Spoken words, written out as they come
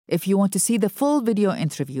If you want to see the full video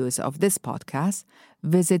interviews of this podcast,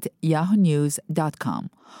 visit yahoonews.com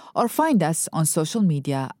or find us on social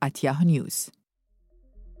media at Yahoo News.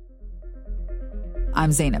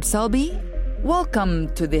 I'm Zainab Selby.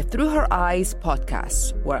 Welcome to the Through Her Eyes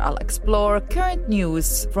podcast, where I'll explore current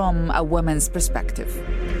news from a woman's perspective.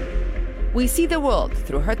 We see the world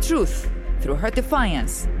through her truth, through her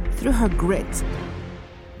defiance, through her grit.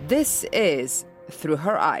 This is Through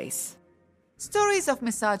Her Eyes. Stories of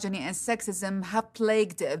misogyny and sexism have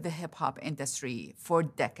plagued the hip-hop industry for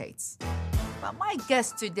decades. But my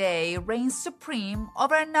guest today reigns supreme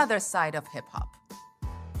over another side of hip-hop.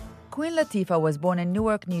 Queen Latifah was born in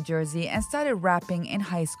Newark, New Jersey, and started rapping in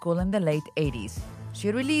high school in the late 80s.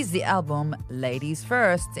 She released the album Ladies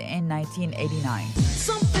First in 1989.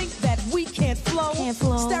 Some think that we can't flow.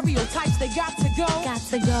 Stereotypes, they got to go.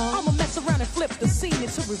 I'ma mess around and flip the scene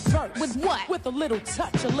into reverse. With what? With a little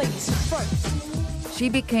touch of Ladies First. She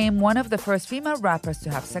became one of the first female rappers to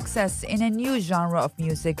have success in a new genre of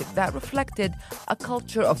music that reflected a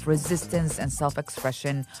culture of resistance and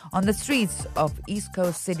self-expression on the streets of East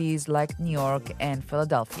Coast cities like New York and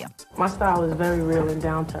Philadelphia. My style is very real and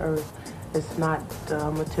down to earth. It's not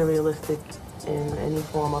materialistic in any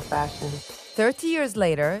form or fashion. 30 years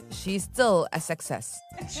later, she's still a success.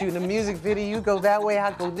 Shooting a music video, you go that way,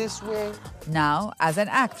 I go this way. Now as an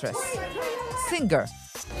actress, singer,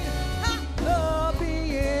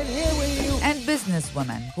 and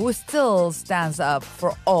businesswoman who still stands up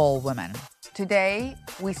for all women. Today,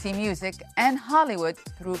 we see music and Hollywood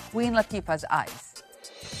through Queen Latifah's eyes.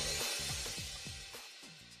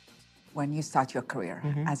 When you start your career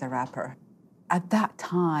as a rapper, at that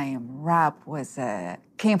time, rap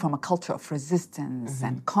came from a culture of resistance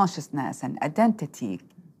and consciousness and identity.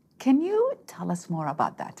 Can you tell us more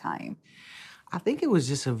about that time? I think it was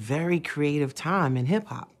just a very creative time in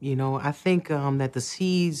hip-hop. You know, I think that the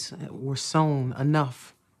seeds were sown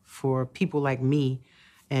enough for people like me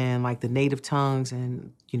and like the Native Tongues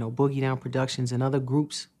and, you know, Boogie Down Productions and other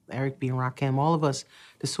groups, Eric B. and Rakim, all of us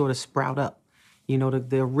to sort of sprout up. You know,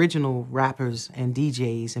 the original rappers and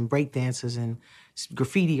DJs and breakdancers and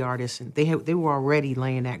graffiti artists, and they were already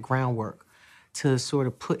laying that groundwork to sort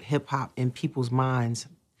of put hip-hop in people's minds.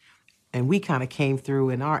 And we kind of came through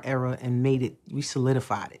in our era and we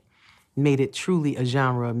solidified it, made it truly a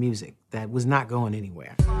genre of music that was not going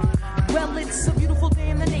anywhere. Well, it's a beautiful day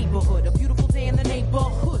in the neighborhood, a beautiful day in the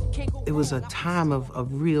neighborhood. It was a time of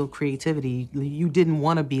real creativity. You didn't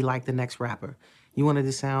want to be like the next rapper. You wanted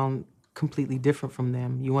to sound completely different from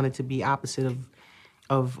them. You wanted to be opposite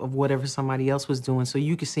of whatever somebody else was doing, so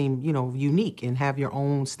you could seem, you know, unique and have your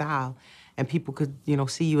own style, and people could, you know,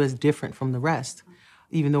 see you as different from the rest,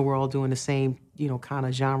 even though we're all doing the same, you know, kind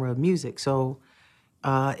of genre of music. So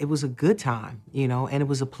it was a good time, you know, and it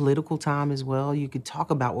was a political time as well. You could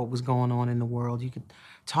talk about what was going on in the world. You could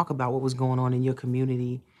talk about what was going on in your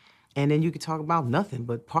community, and then you could talk about nothing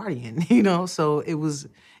but partying, you know. So it was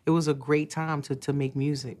a great time to make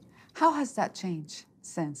music. How has that changed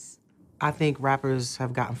since? I think rappers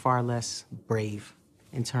have gotten far less brave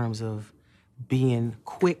in terms of being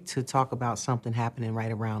quick to talk about something happening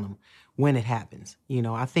right around them when it happens. You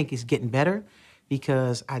know, I think it's getting better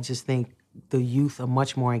because I just think the youth are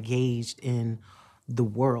much more engaged in the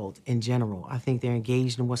world in general. I think they're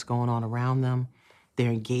engaged in what's going on around them.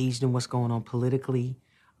 They're engaged in what's going on politically.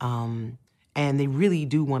 And they really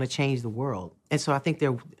do want to change the world. And so I think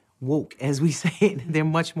they're woke, as we say it. They're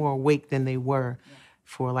much more awake than they were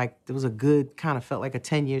for, like, there was a good, kind of felt like a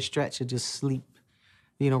 10-year stretch of just sleep.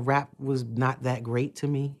 You know, rap was not that great to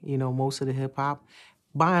me, you know, most of the hip-hop.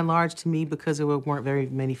 By and large to me, because there weren't very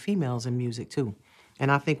many females in music, too.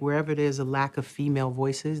 And I think wherever there's a lack of female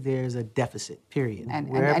voices, there's a deficit, period.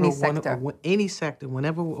 And any sector. Any sector,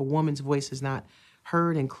 whenever a woman's voice is not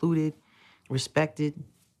heard, included, respected,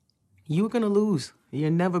 you're going to lose.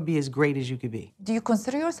 You'll never be as great as you could be. Do you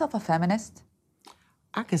consider yourself a feminist?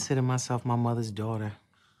 I consider myself my mother's daughter.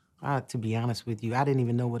 To be honest with you, I didn't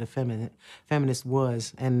even know what a feminist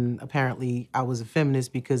was. And apparently I was a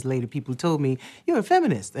feminist because later people told me, you're a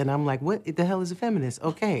feminist. And I'm like, what the hell is a feminist?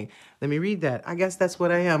 Okay, let me read that. I guess that's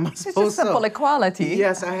what I am. I suppose it's just simple equality.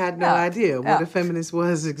 Yes, I had no idea what a feminist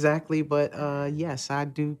was exactly. But yes, I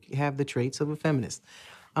do have the traits of a feminist.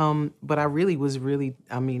 But I was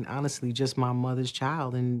honestly, just my mother's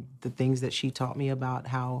child, and the things that she taught me about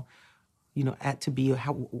how, you know,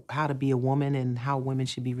 how to be a woman and how women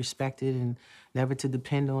should be respected and never to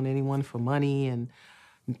depend on anyone for money and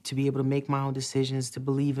to be able to make my own decisions, to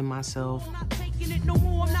believe in myself.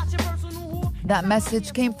 That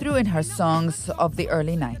message came through in her songs of the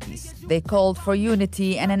early 90s. They called for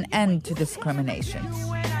unity and an end to discrimination.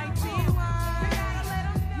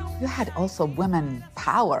 You had also women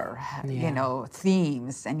power,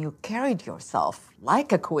 themes, and you carried yourself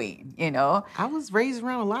like a queen, I was raised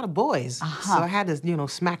around a lot of boys, so I had to,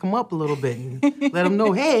 smack them up a little bit and let them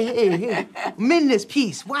know, hey, I'm in this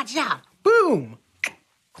piece, watch out, boom,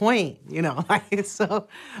 queen, so,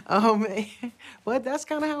 but that's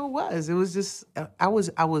kind of how it was. It was just, I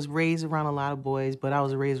was raised around a lot of boys, but I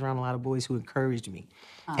was raised around a lot of boys who encouraged me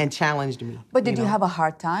and challenged me. But did you have a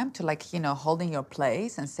hard time to holding your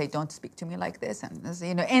place and say, don't speak to me like this? And,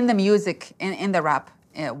 in the music, in the rap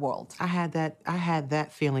world. I had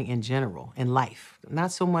that feeling in general, in life.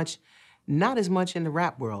 Not as much in the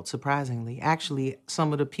rap world, surprisingly. Actually,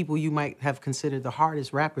 some of the people you might have considered the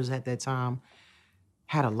hardest rappers at that time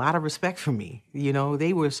had a lot of respect for me.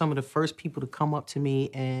 They were some of the first people to come up to me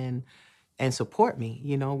and support me,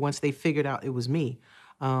 once they figured out it was me.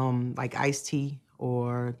 Like Ice-T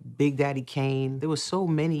or Big Daddy Kane. There were so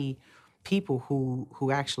many people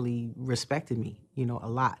who actually respected me, a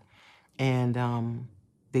lot. And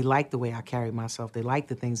they liked the way I carried myself. They liked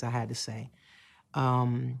the things I had to say.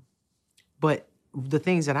 But the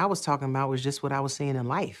things that I was talking about was just what I was seeing in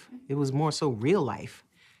life. It was more so real life.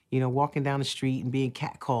 Walking down the street and being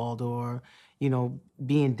catcalled or,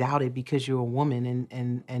 being doubted because you're a woman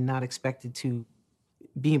and not expected to,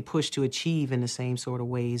 being pushed to achieve in the same sort of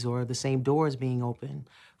ways or the same doors being open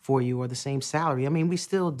for you or the same salary. I mean, we're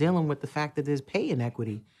still dealing with the fact that there's pay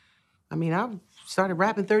inequity. I mean, I started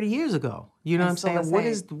rapping 30 years ago. You know what I'm saying?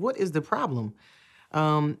 What is the problem?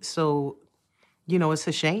 So, it's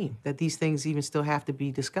a shame that these things even still have to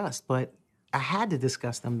be discussed. But I had to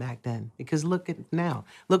discuss them back then because look at now.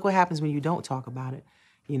 Look what happens when you don't talk about it.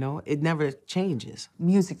 It never changes.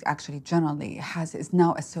 Music actually generally is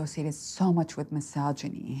now associated so much with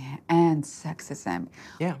misogyny and sexism.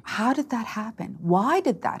 Yeah. How did that happen? Why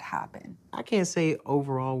did that happen? I can't say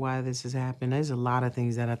overall why this has happened. There's a lot of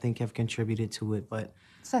things that I think have contributed to it, but...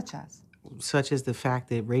 Such as the fact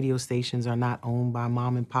that radio stations are not owned by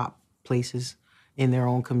mom and pop places in their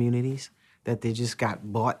own communities, that they just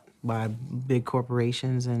got bought by big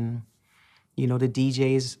corporations and... the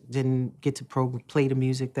DJs didn't get to play the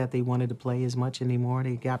music that they wanted to play as much anymore.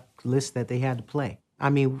 They got lists that they had to play.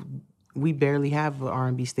 I mean, we barely have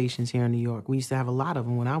R&B stations here in New York. We used to have a lot of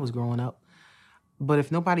them when I was growing up. But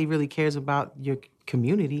if nobody really cares about your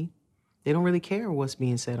community, they don't really care what's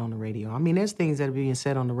being said on the radio. I mean, there's things that are being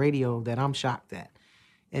said on the radio that I'm shocked at.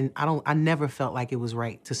 And I never felt like it was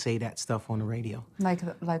right to say that stuff on the radio. Like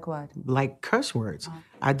what? Like curse words.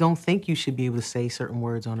 I don't think you should be able to say certain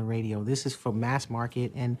words on the radio. This is for mass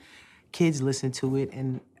market, and kids listen to it.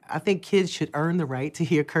 And I think kids should earn the right to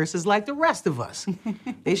hear curses like the rest of us.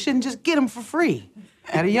 They shouldn't just get them for free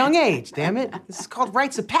at a young age, damn it. This is called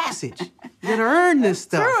rites of passage. You gotta earn this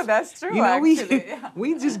stuff. That's true, actually.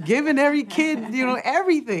 We just giving every kid,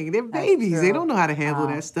 everything. They're babies. They don't know how to handle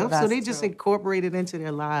that stuff. So they just incorporate it into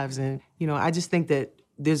their lives. And, I just think that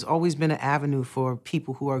there's always been an avenue for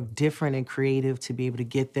people who are different and creative to be able to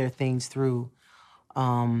get their things through.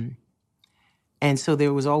 And so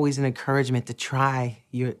there was always an encouragement to try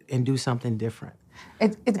and do something different.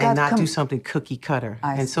 And not do something cookie cutter.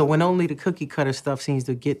 So when only the cookie cutter stuff seems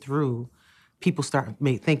to get through, people start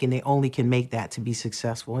thinking they only can make that to be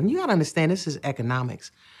successful. And you gotta understand, this is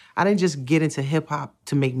economics. I didn't just get into hip hop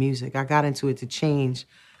to make music. I got into it to change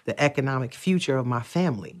the economic future of my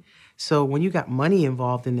family. So when you got money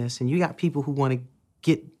involved in this and you got people who wanna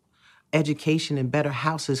get education and better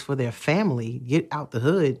houses for their family, get out the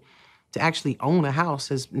hood, to actually own a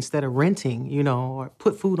house instead of renting, or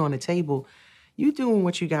put food on the table, you're doing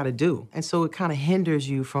what you gotta do. And so it kind of hinders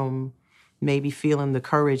you from maybe feeling the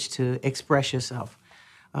courage to express yourself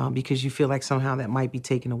because you feel like somehow that might be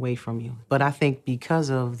taken away from you. But I think because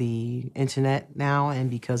of the internet now and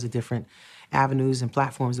because of different avenues and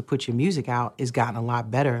platforms to put your music out, it's gotten a lot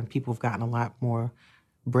better and people have gotten a lot more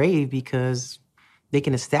brave because they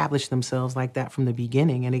can establish themselves like that from the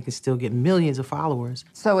beginning and they can still get millions of followers.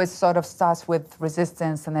 So it sort of starts with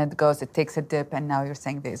resistance and then it takes a dip, and now you're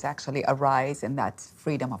saying there's actually a rise in that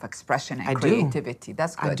freedom of expression and creativity.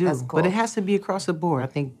 That's good. I do. That's cool. But it has to be across the board. I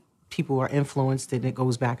think people are influenced and it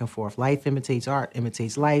goes back and forth. Life imitates art,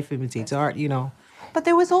 imitates life, imitates art, But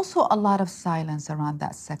there was also a lot of silence around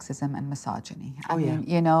that sexism and misogyny. I mean,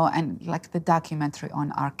 and like the documentary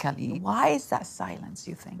on R. Kelly. Why is that silence,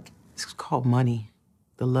 you think? It's called money.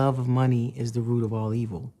 The love of money is the root of all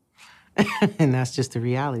evil. And that's just the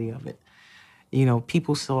reality of it.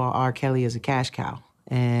 People saw R. Kelly as a cash cow,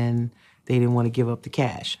 and they didn't want to give up the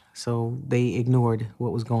cash. So they ignored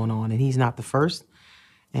what was going on. And he's not the first,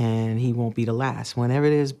 and he won't be the last. Whenever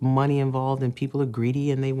there's money involved and people are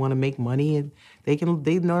greedy and they want to make money, and they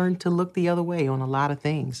learn to look the other way on a lot of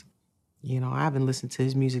things. You know, I haven't listened to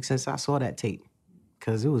his music since I saw that tape,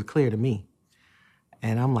 because it was clear to me.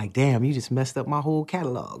 And I'm like, damn, you just messed up my whole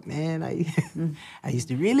catalog, man. I used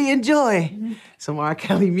to really enjoy some R.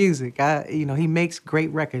 Kelly music. He makes great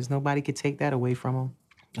records. Nobody could take that away from him.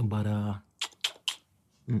 But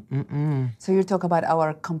So you talk about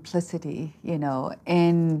our complicity,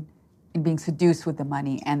 in being seduced with the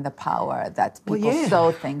money and the power that people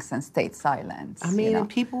sow things and stay silent. I mean, and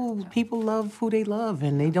people love who they love,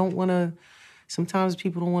 and they don't want to. Sometimes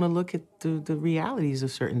people don't want to look at the realities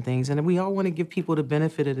of certain things, and we all want to give people the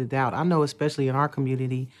benefit of the doubt. I know, especially in our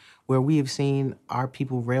community, where we have seen our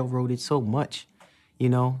people railroaded so much,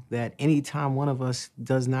 that any time one of us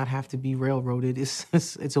does not have to be railroaded,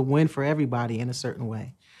 it's a win for everybody in a certain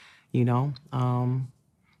way,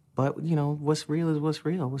 But, what's real is what's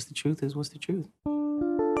real. What's the truth is what's the truth.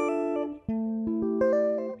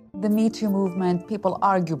 The Me Too movement, people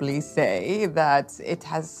arguably say that it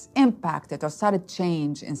has impacted or started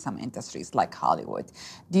change in some industries like Hollywood.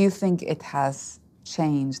 Do you think it has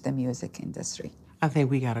changed the music industry? I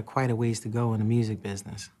think we got quite a ways to go in the music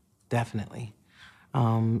business, definitely.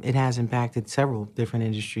 It has impacted several different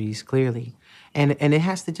industries, clearly. And it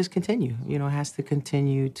has to just continue, it has to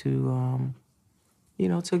continue to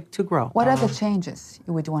grow. What are the changes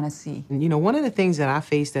you would want to see? One of the things that I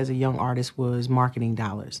faced as a young artist was marketing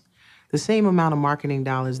dollars. The same amount of marketing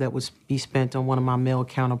dollars that would be spent on one of my male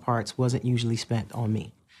counterparts wasn't usually spent on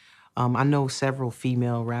me. I know several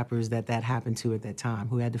female rappers that happened to at that time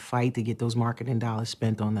who had to fight to get those marketing dollars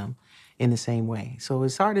spent on them in the same way. So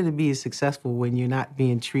it's harder to be successful when you're not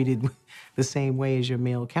being treated the same way as your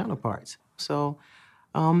male counterparts. So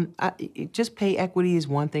just pay equity is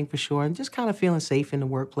one thing for sure, and just kind of feeling safe in the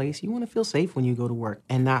workplace. You want to feel safe when you go to work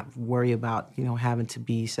and not worry about, having to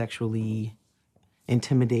be sexually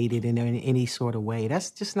intimidated in any sort of way.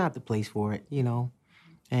 That's just not the place for it,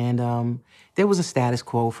 And there was a status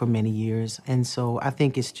quo for many years, and so I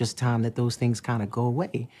think it's just time that those things kind of go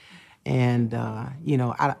away. And,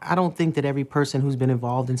 I don't think that every person who's been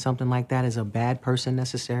involved in something like that is a bad person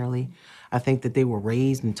necessarily. I think that they were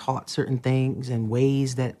raised and taught certain things in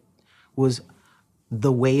ways that was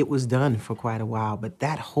the way it was done for quite a while. But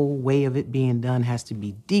that whole way of it being done has to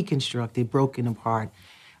be deconstructed, broken apart,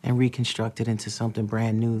 and reconstructed into something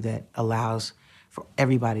brand new that allows for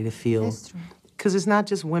everybody to feel. Because it's not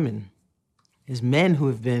just women. It's men who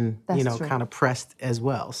have been, kind of pressed as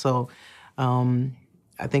well. So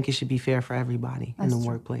I think it should be fair for everybody in the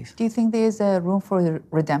workplace. Do you think there is a room for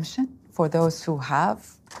redemption for those who have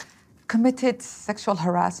committed sexual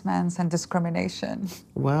harassments and discrimination?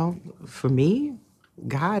 Well, for me,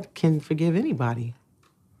 God can forgive anybody.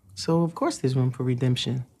 So, of course, there's room for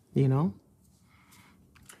redemption, It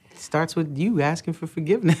starts with you asking for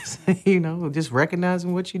forgiveness, just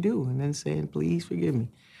recognizing what you do and then saying, please forgive me.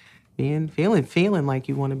 Feeling like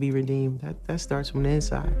you want to be redeemed, that starts from the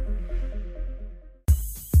inside.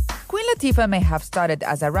 Queen Latifah may have started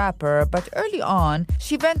as a rapper, but early on,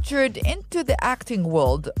 she ventured into the acting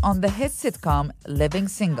world on the hit sitcom Living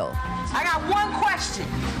Single. I got one question.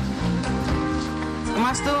 Am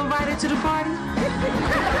I still invited to the party?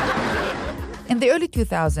 In the early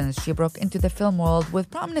 2000s, she broke into the film world with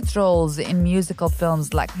prominent roles in musical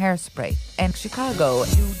films like Hairspray and Chicago.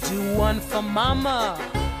 You do one for mama,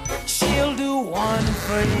 she'll do one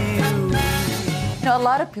for you. A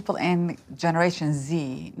lot of people in Generation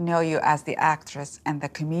Z know you as the actress and the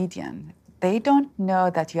comedian. They don't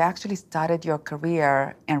know that you actually started your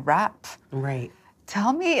career in rap. Right.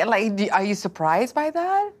 Tell me, are you surprised by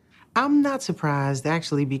that? I'm not surprised,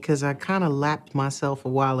 actually, because I kind of lapped myself a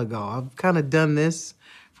while ago. I've kind of done this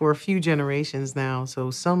for a few generations now.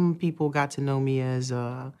 So some people got to know me as,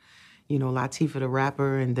 Latifah the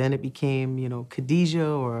rapper, and then it became, Khadijah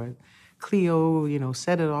or Cleo,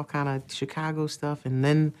 said it all kind of Chicago stuff. And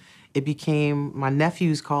then it became, my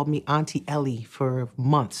nephews called me Auntie Ellie for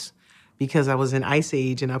months because I was in Ice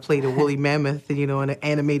Age and I played a woolly mammoth, in an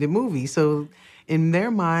animated movie. So in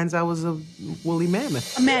their minds, I was a woolly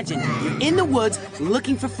mammoth. Imagine you're in the woods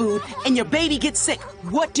looking for food and your baby gets sick.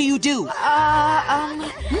 What do?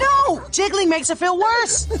 No! Jiggling makes her feel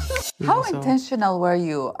worse. How intentional were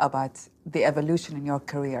you about the evolution in your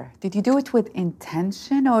career? Did you do it with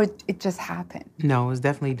intention or it just happened? No, it was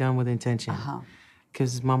definitely done with intention.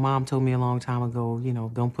 Because my mom told me a long time ago,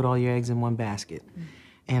 don't put all your eggs in one basket.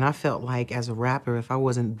 And I felt like as a rapper, if I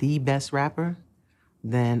wasn't the best rapper,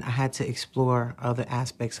 then I had to explore other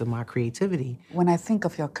aspects of my creativity. When I think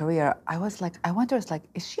of your career, I wonder,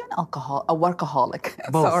 is she a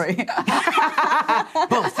workaholic? Both. Sorry.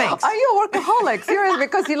 Both, thanks. Are you a workaholic? Serious?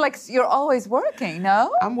 Because you're always working,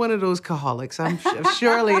 no? I'm one of those caholics.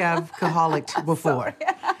 Surely I've caholicked before.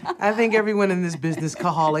 I think everyone in this business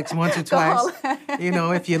caholics once or twice. You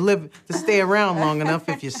know, if you live to stay around long enough,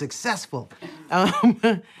 if you're successful. I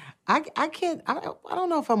don't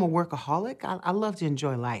know if I'm a workaholic. I love to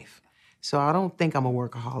enjoy life. So I don't think I'm a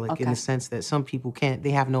workaholic in the sense that some people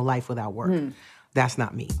they have no life without work. That's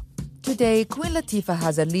not me. Today, Queen Latifah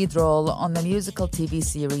has a lead role on the musical TV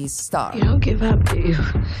series Star. You don't give up, do you?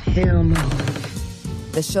 Hell no.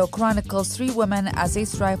 The show chronicles 3 women as they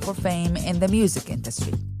strive for fame in the music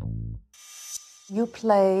industry. You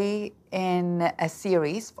play in a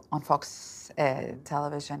series on Fox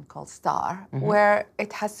television called Star, where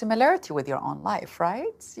it has similarity with your own life,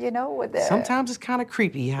 right? You know, with the... Sometimes it's kind of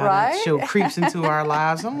creepy how that show creeps into our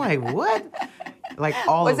lives. I'm like, what? Like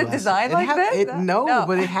all of us. Was it designed like this? No,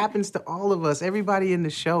 but it happens to all of us. Everybody in the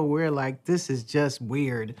show, we're like, this is just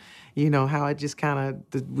weird. You know, how it just kind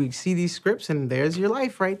of, we see these scripts and there's your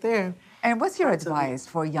life right there. And what's your advice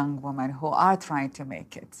for young women who are trying to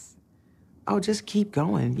make it? Oh, just keep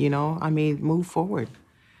going, you know? I mean, move forward.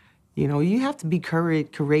 You know, you have to be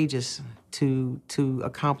courageous to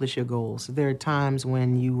accomplish your goals. There are times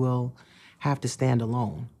when you will have to stand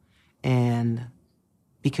alone, and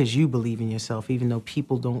because you believe in yourself, even though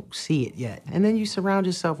people don't see it yet. And then you surround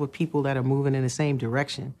yourself with people that are moving in the same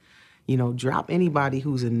direction. You know, drop anybody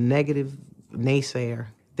who's a negative naysayer.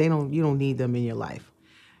 You don't need them in your life.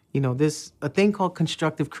 You know, there's a thing called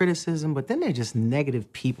constructive criticism, but then they're just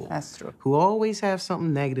negative people. That's true. Who always have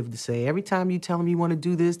something negative to say. Every time you tell them you want to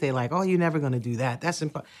do this, they're like, oh, you're never going to do that. That's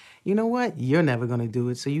impossible. You know what? You're never going to do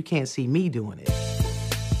it, so you can't see me doing it.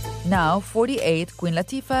 Now, 48, Queen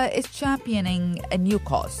Latifah is championing a new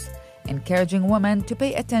cause, encouraging women to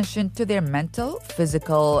pay attention to their mental,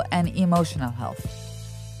 physical, and emotional health.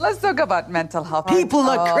 Let's talk about mental health. People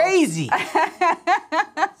are crazy.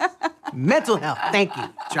 Mental health. Thank you.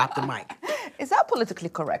 Drop the mic. Is that a politically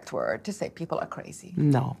correct word to say people are crazy?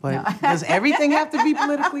 No, but does everything have to be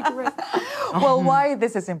politically correct? Well, why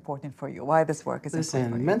this is important for you? Why this work is important for you?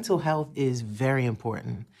 Listen, mental health is very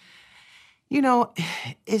important. You know,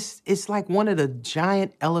 it's like one of the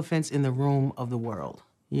giant elephants in the room of the world,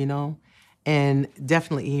 you know? And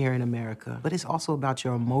definitely here in America. But it's also about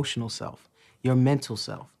your emotional self, your mental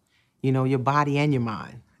self, you know, your body and your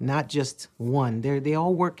mind, not just one. They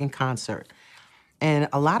all work in concert. And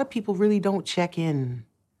a lot of people really don't check in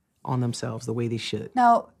on themselves the way they should.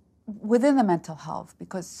 Now, within the mental health,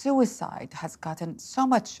 because suicide has gotten so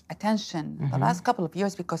much attention the last couple of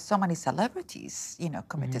years because so many celebrities, you know,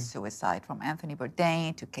 committed suicide, from Anthony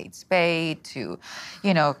Bourdain to Kate Spade to,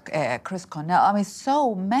 you know, Chris Cornell. I mean,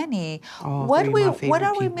 so many. What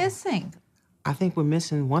are we missing? I think we're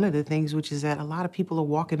missing one of the things, which is that a lot of people are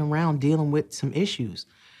walking around dealing with some issues.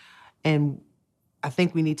 And I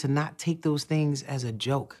think we need to not take those things as a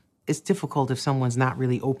joke. It's difficult if someone's not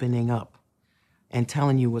really opening up and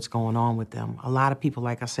telling you what's going on with them. A lot of people,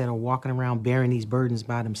 like I said, are walking around bearing these burdens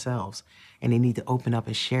by themselves, and they need to open up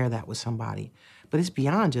and share that with somebody. But it's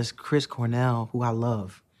beyond just Chris Cornell, who I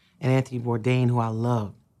love, and Anthony Bourdain, who I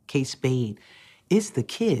love, Kate Spade. It's the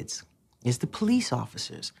kids. It's the police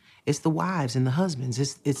officers. It's the wives and the husbands.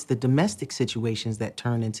 It's the domestic situations that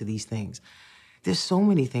turn into these things. There's so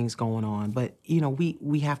many things going on, but, you know,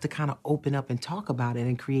 we have to kind of open up and talk about it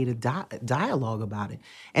and create a dialogue about it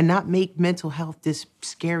and not make mental health this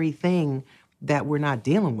scary thing that we're not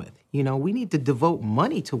dealing with. You know, we need to devote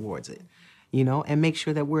money towards it, you know, and make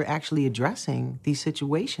sure that we're actually addressing these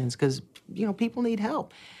situations because, you know, people need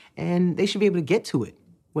help and they should be able to get to it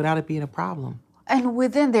without it being a problem. And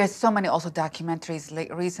within, there's so many also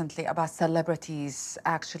documentaries recently about celebrities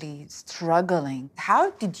actually struggling.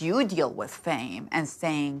 How did you deal with fame and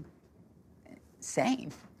staying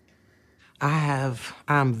sane?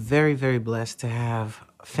 I'm very, very blessed to have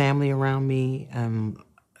family around me.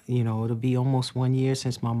 You know, it'll be almost 1 year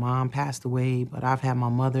since my mom passed away, but I've had my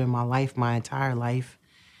mother in my life my entire life,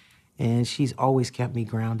 and she's always kept me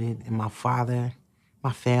grounded. And my father,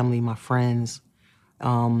 my family, my friends.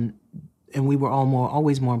 And we were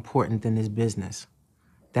always more important than this business.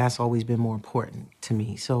 That's always been more important to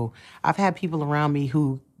me. So I've had people around me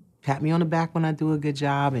who pat me on the back when I do a good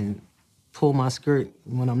job and pull my skirt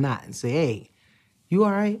when I'm not and say, hey, you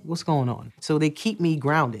all right? What's going on? So they keep me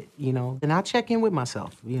grounded, you know? And I check in with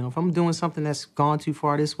myself. You know, if I'm doing something that's gone too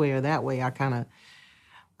far this way or that way,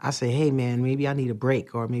 I say, hey, man, maybe I need a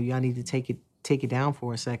break or maybe I need to take it down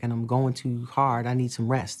for a second. I'm going too hard. I need some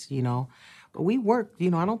rest, you know? But we work, I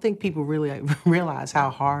don't think people really realize how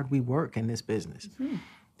hard we work in this business.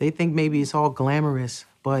 They think maybe it's all glamorous,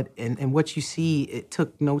 but and what you see, it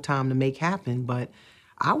took no time to make happen. But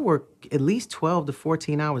I work at least 12 to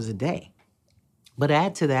 14 hours a day. But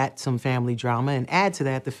add to that some family drama, and add to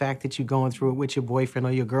that the fact that you're going through it with your boyfriend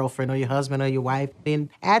or your girlfriend or your husband or your wife. And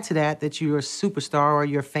add to that you're a superstar or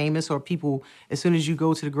you're famous, or people, as soon as you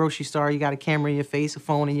go to the grocery store, you got a camera in your face, a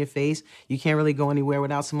phone in your face. You can't really go anywhere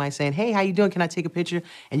without somebody saying, hey, how you doing? Can I take a picture?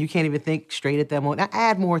 And you can't even think straight at that moment. Now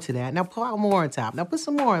add more to that. Now put more on top. Now put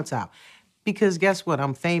some more on top. Because guess what?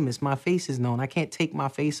 I'm famous. My face is known. I can't take my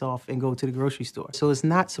face off and go to the grocery store. So it's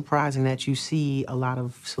not surprising that you see a lot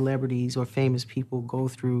of celebrities or famous people go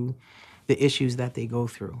through the issues that they go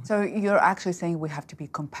through. So you're actually saying we have to be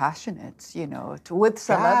compassionate, with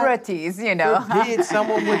celebrities, God forbid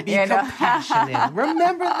someone would be compassionate.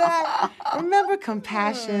 Remember that? Remember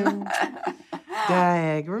compassion?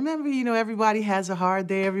 Dag. Remember, everybody has a hard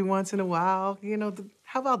day every once in a while.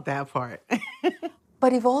 How about that part?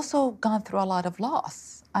 But you've also gone through a lot of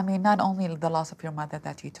loss. I mean, not only the loss of your mother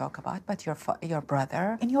that you talk about, but your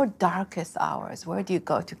brother. In your darkest hours, where do you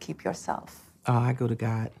go to keep yourself? I go to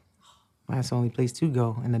God. That's the only place to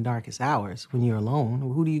go in the darkest hours when you're alone.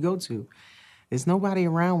 Who do you go to? There's nobody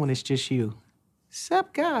around when it's just you,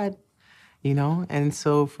 except God, And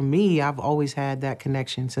so for me, I've always had that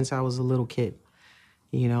connection since I was a little kid,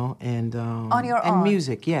 and on your own. And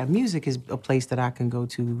music, music is a place that I can go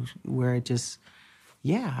to where it just.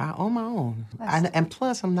 On my own. And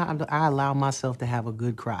plus, I allow myself to have a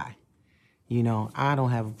good cry. I don't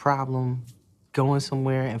have a problem going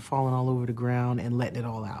somewhere and falling all over the ground and letting it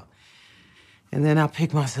all out. And then I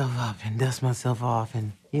pick myself up and dust myself off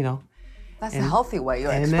and, That's a healthy way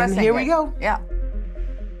you're expressing it. And then here we go. Yeah.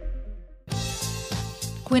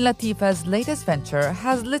 Queen Latifah's latest venture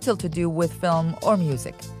has little to do with film or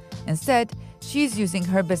music. Instead, she's using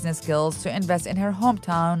her business skills to invest in her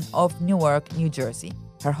hometown of Newark, New Jersey.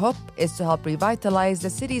 Her hope is to help revitalize the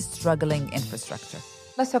city's struggling infrastructure.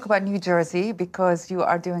 Let's talk about New Jersey, because you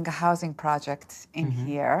are doing a housing project in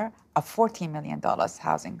here, a $14 million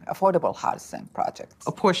affordable housing project.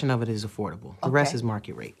 A portion of it is affordable. The rest is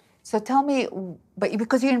market rate. So tell me, but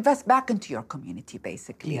because you invest back into your community,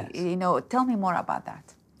 basically. Yes. Tell me more about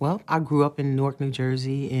that. Well, I grew up in Newark, New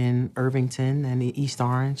Jersey, in Irvington and East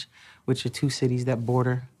Orange, which are two cities that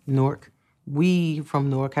border Newark. We from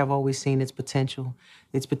Newark have always seen its potential.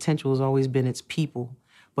 Its potential has always been its people.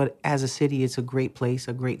 But as a city, it's a great place,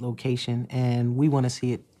 a great location, and we want to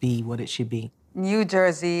see it be what it should be. New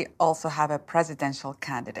Jersey also have a presidential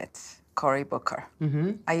candidate, Cory Booker.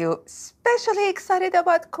 Are you especially excited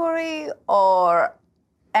about Cory or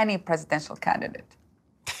any presidential candidate?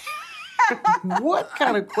 What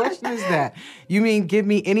kind of question is that? You mean give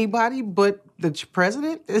me anybody but the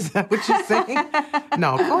president? Is that what you're saying?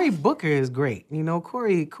 No, Cory Booker is great.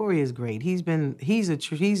 Cory is great. He's been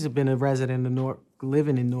a resident of Newark,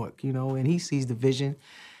 living in Newark, and he sees the vision.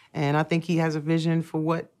 And I think he has a vision for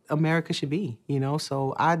what America should be,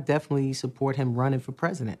 So I definitely support him running for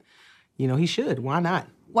president. He should. Why not?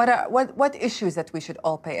 What issues that we should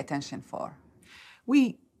all pay attention for?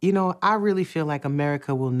 I really feel like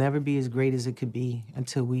America will never be as great as it could be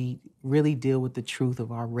until we really deal with the truth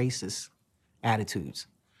of our racist attitudes.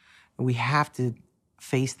 And we have to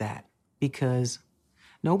face that, because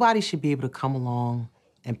nobody should be able to come along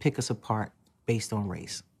and pick us apart based on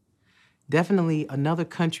race. Definitely another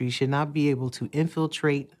country should not be able to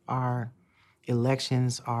infiltrate our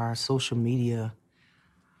elections, our social media,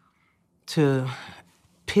 to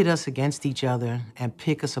pit us against each other and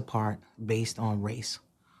pick us apart based on race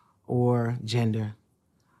or gender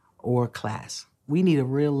or class. We need a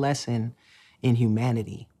real lesson in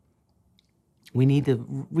humanity. We need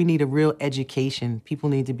a real education. People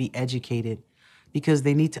need to be educated, because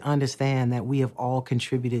they need to understand that we have all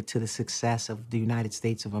contributed to the success of the United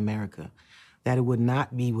States of America, that it would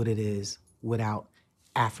not be what it is without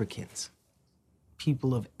Africans,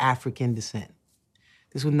 people of African descent.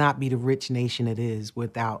 This would not be the rich nation it is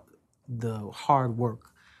without the hard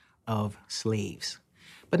work of slaves.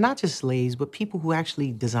 But not just slaves, but people who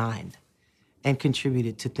actually designed and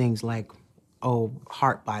contributed to things like,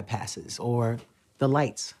 heart bypasses or the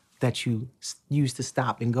lights that you use to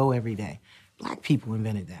stop and go every day. Black people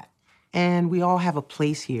invented that. And we all have a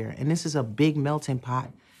place here, and this is a big melting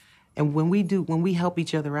pot. And when we help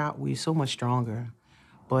each other out, we're so much stronger.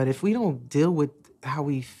 But if we don't deal with how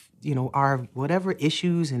our whatever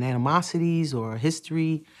issues and animosities or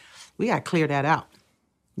history, we got to clear that out.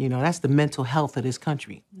 That's the mental health of this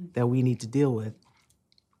country that we need to deal with.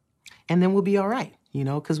 And then we'll be all right,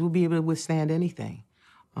 because we'll be able to withstand anything.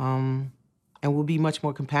 And we'll be much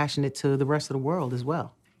more compassionate to the rest of the world as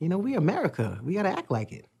well. You know, we're America. We got to act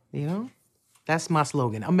like it, you know? That's my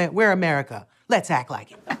slogan. We're America. Let's act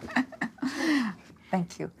like it.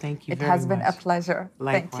 Thank you. Thank you it very much. has been a pleasure.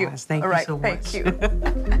 Likewise. Thank you. Thank All you right, so much. Thank you.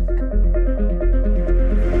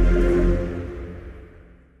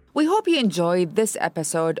 We hope you enjoyed this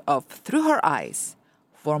episode of Through Her Eyes.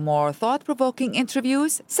 For more thought-provoking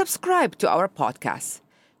interviews, subscribe to our podcast.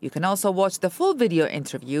 You can also watch the full video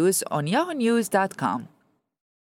interviews on yahoonews.com.